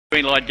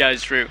green light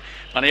goes through.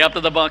 Money up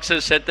to the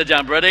boxes, set the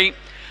jump, ready.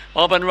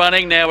 Off and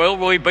running now.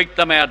 Elroy beat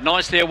them out.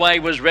 Nicely away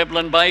was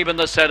Revlin Babe in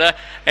the centre,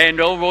 and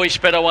Elroy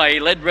sped away.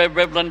 Led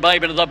Revlin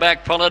Babe into the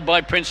back, followed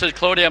by Princess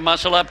Claudia.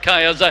 Muscle Up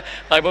Chaos.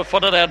 They were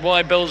followed out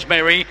by Bill's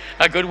Mary.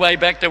 A good way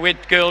back to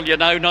Wit Girl, you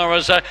know,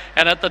 Norris.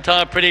 And at the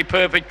top, Pretty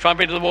Perfect,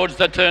 trumping towards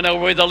the turn.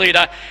 Elroy the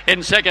leader.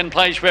 In second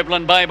place,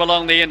 Revlin Babe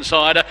along the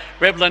inside.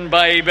 Revlin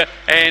Babe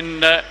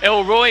and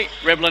Elroy.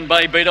 Revlin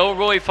Babe beat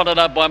Elroy, followed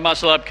up by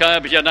Muscle Up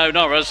Chaos, you know,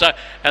 Norris.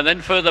 And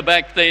then further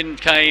back then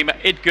came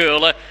It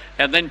Girl.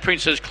 And then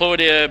Princess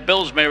Claudia,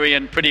 Bill's Mary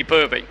and Pretty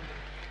Perfect.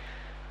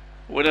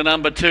 Winner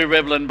number 2,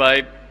 Revlin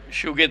Babe.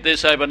 She'll get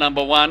this over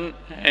number 1,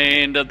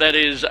 and that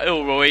is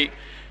Elroy.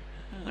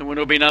 The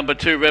winner will be number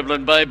 2,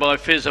 Revlin Babe, by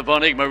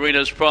Fizzophonic,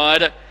 Marina's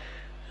Pride,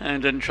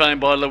 and then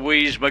trained by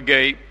Louise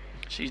McGee.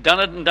 She's done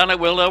it and done it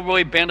well.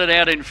 Elroy bent it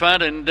out in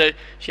front, and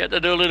she had to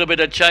do a little bit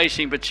of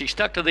chasing, but she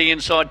stuck to the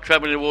inside,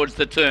 travelling towards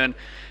the turn.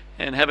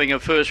 And having a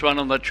first run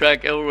on the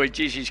track, Elroy,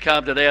 she's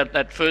carved it out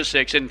that first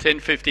section,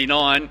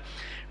 10:59.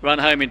 Run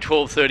home in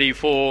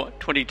 12:34,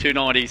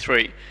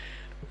 22:93.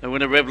 The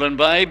winner, Revlin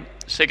Babe.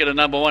 Second to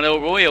number 1,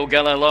 Elroy. El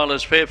Gallo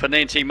Lila's Fair for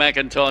Nancy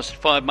McIntosh.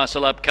 5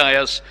 Muscle Up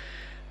Chaos.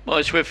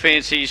 My Swift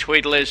Fancy,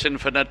 Sweet Lesson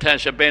for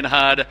Natasha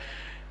Benhard.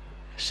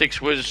 6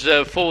 was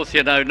 4th,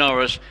 you know,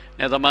 Norris.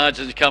 Now the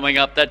margin's coming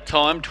up that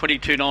time,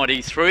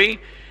 22:93.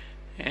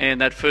 And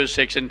that first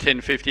section,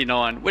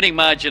 10:59. Winning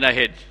margin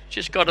ahead.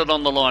 Just got it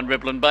on the line,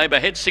 Revlin Babe.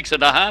 Ahead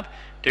 6.5,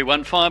 2,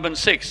 1, 5 and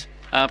 6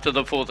 after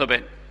the 4th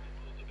event.